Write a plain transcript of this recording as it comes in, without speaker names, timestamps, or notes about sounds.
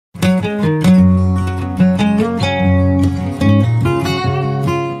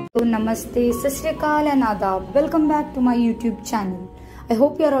Namaste, Sat Shri Akal and Adab. Welcome back to my YouTube channel. I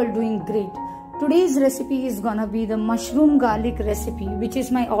hope you are all doing great. Today's recipe is gonna be the mushroom garlic recipe, which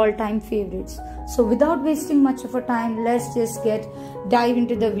is my all-time favorites. So without wasting much of a time, let's just dive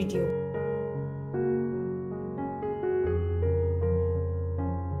into the video.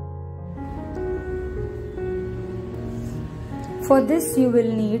 For this you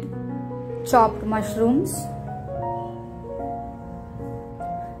will need chopped mushrooms,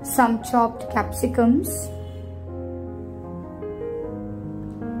 some chopped capsicums,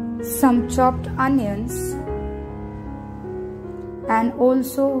 some chopped onions, and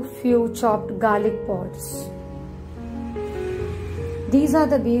also few chopped garlic pods. These are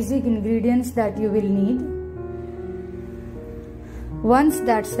the basic ingredients that you will need. Once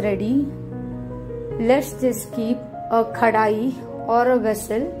that's ready, let's just keep a kadai or a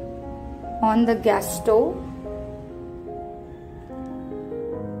vessel on the gas stove.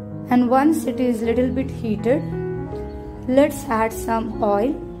 And once it is little bit heated, let's add some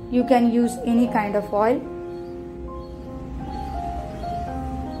oil. You can use any kind of oil.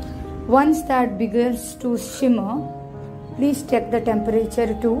 Once that begins to shimmer, please check the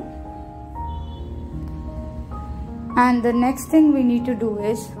temperature too. And the next thing we need to do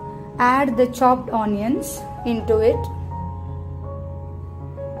is add the chopped onions into it.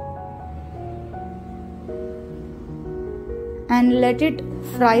 And let it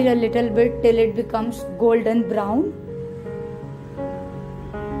fry a little bit till it becomes golden brown.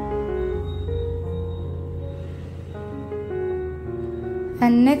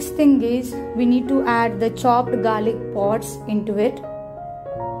 And next thing is we need to add the chopped garlic pods into it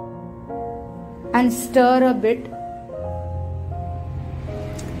and stir a bit.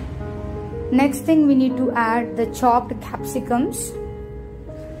 Next thing we need to add the chopped capsicums.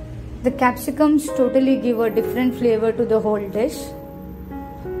 The capsicums totally give a different flavor to the whole dish,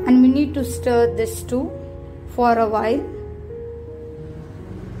 and we need to stir this too for a while.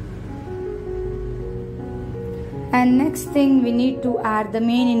 And next thing we need to add the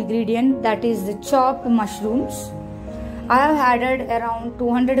main ingredient, that is the chopped mushrooms. I have added around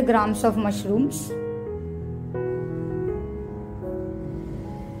 200 grams of mushrooms.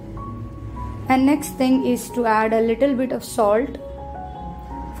 And next thing is to add a little bit of salt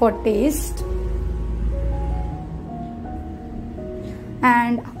for taste,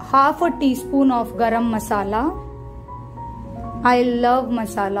 and half a teaspoon of garam masala. I love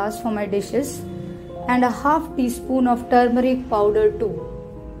masalas for my dishes. And a half teaspoon of turmeric powder too.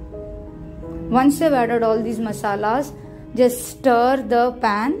 Once you've added all these masalas, just stir the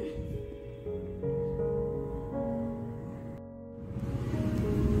pan.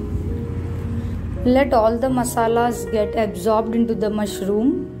 Let all the masalas get absorbed into the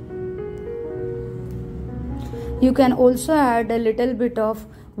mushroom. You can also add a little bit of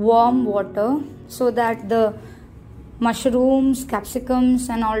warm water so that the mushrooms, capsicums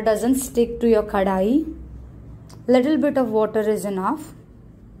and all doesn't stick to your kadai. Little bit of water is enough.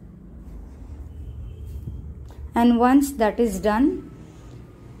 And once that is done,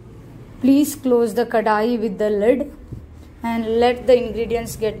 please close the kadai with the lid and let the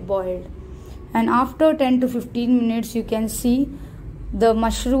ingredients get boiled. And after 10 to 15 minutes, you can see the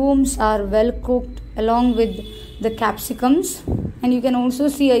mushrooms are well cooked along with the capsicums, and you can also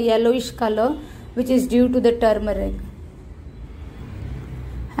see a yellowish color, which is due to the turmeric.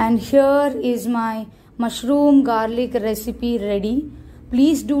 And here is my mushroom garlic recipe ready.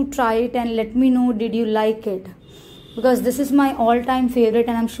 Please do try it and let me know did you like it, because this is my all-time favorite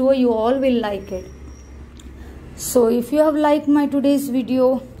and I'm sure you all will like it. So if you have liked my today's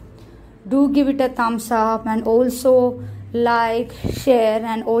video, do give it a thumbs up, and also like, share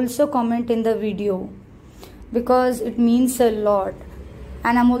and also comment in the video, because it means a lot.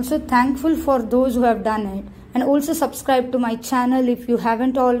 And I'm also thankful for those who have done it. And also subscribe to my channel if you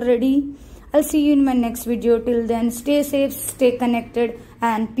haven't already. I'll see you in my next video. Till then, stay safe, stay connected,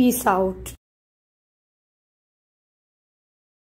 and peace out.